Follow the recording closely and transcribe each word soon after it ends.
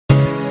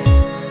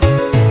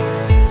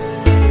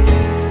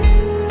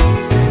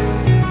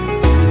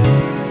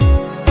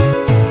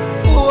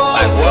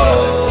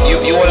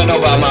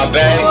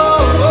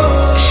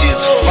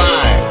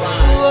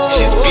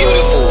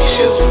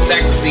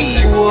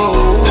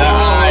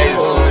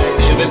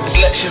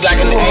She's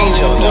like an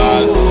angel,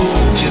 dog.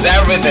 She's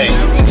everything.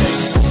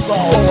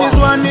 She's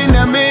one in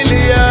a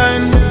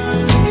million.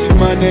 She's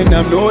mine and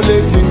I'm no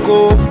letting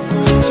go.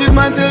 She's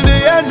mine till the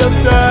end of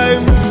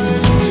time.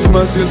 She's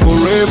mine till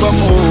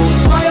forevermore.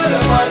 My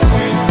Olefied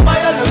queen,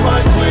 my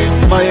Olefied queen,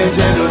 my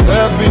angel of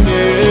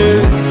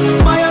happiness.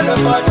 My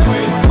Olefied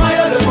queen, my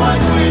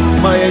Olefied queen,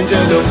 my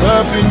angel of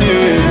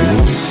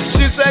happiness.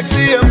 She's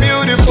sexy and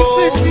beautiful.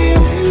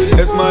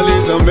 Her smile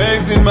is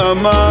amazing,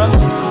 mama.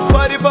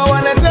 But if I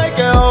wanna take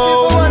her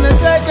home,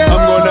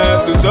 I'm gonna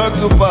have to talk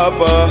to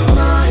Papa.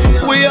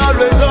 We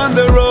always on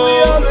the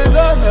road.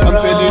 I'm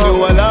telling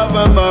you I love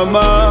her,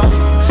 mama.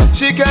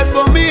 She cares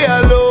for me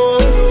a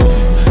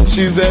lot.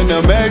 She's an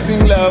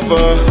amazing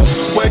lover.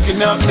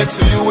 Waking up next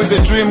to you is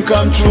a dream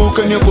come true.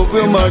 Can you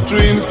fulfill my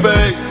dreams,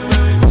 babe?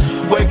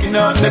 Waking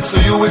up next to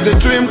you is a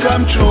dream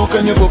come true.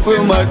 Can you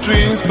fulfill my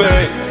dreams,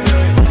 babe?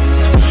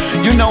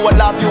 You know I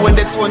love you and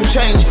that's won't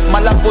change. My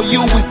love for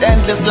you is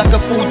endless like a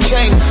food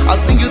chain. I'll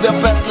sing you the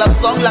best love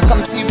song like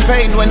I'm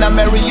T-Pain. When I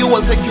marry you,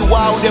 I'll take you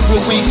out every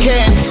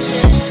weekend.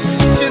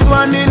 She's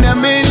one in a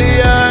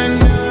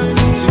million.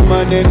 She's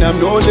mine and I'm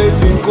no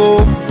letting go.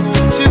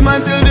 She's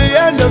mine till the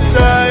end of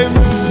time.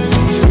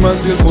 She's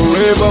mine till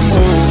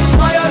forevermore.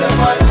 My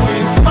Olefied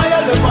queen, my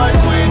Olefied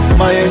queen,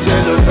 my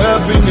angel of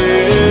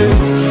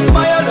happiness.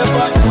 My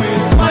Olefied queen,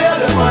 my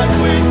Olefied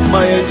queen,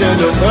 my angel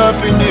of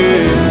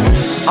happiness.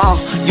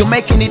 You're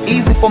making it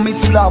easy for me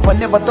to love. I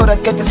never thought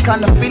I'd get this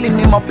kind of feeling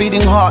in my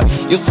beating heart.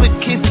 Your sweet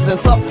kisses and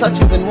soft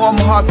touches and warm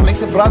hearts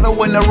makes a brother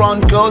when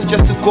around girls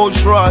just to go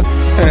shrug.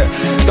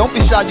 Don't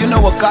be shy, you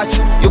know I got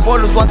you. You've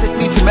always wanted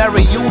me to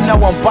marry you,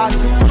 now I'm about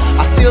to.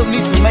 I still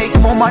need to make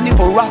more money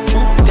for us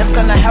too. That's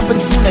gonna happen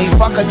sooner if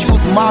I could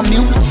choose my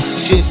muse.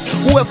 Shit,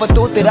 whoever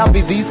thought that I'd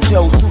be this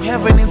close to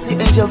heaven and see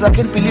angels, I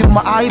can't believe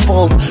my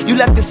eyeballs. You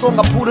like the song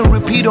I put on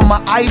repeat on my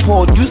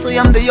iPod. You say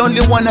I'm the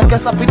only one, I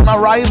guess I beat my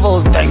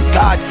rivals. Thank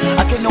God,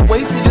 I cannot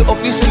wait till you're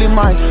officially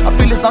mine. I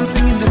feel as I'm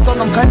singing this song,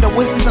 I'm kinda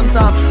wasting some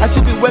time. I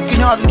should be working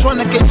hard and trying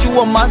to get you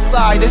on my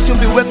side. I should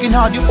be working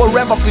hard, you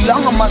forever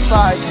belong on my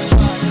side.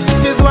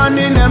 She's one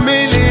in a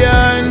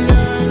million.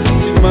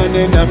 She's mine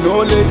and I'm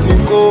no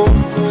letting go.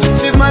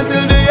 She's mine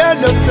till the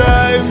end of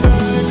time.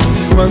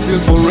 She's mine till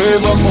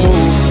forevermore.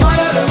 My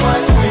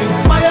Olefied queen,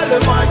 my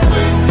Olefied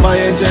queen, my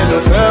angel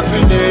of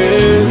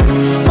happiness.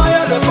 My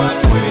Olefied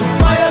queen,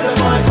 my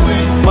Olefied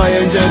queen, my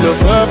angel of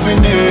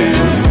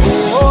happiness.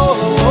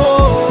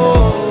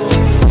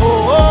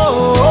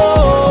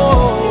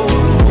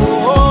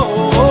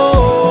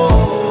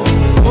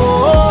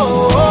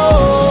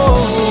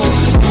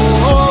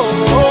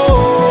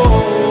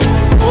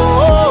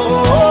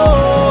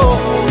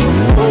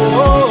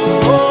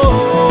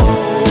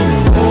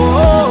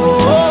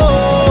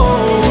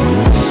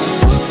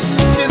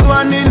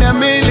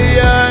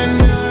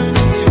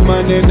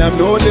 And I'm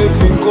no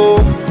letting go.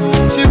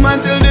 She's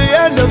mine till the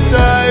end of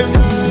time.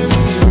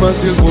 She's mine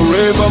till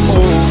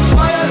forevermore.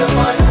 My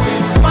Olefied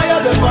queen, my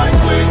Olefied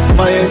queen,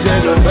 my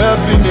angel of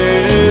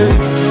happiness.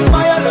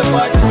 My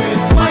Olefied queen,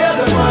 my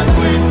Olefied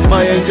queen,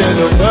 my angel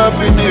of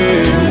happiness.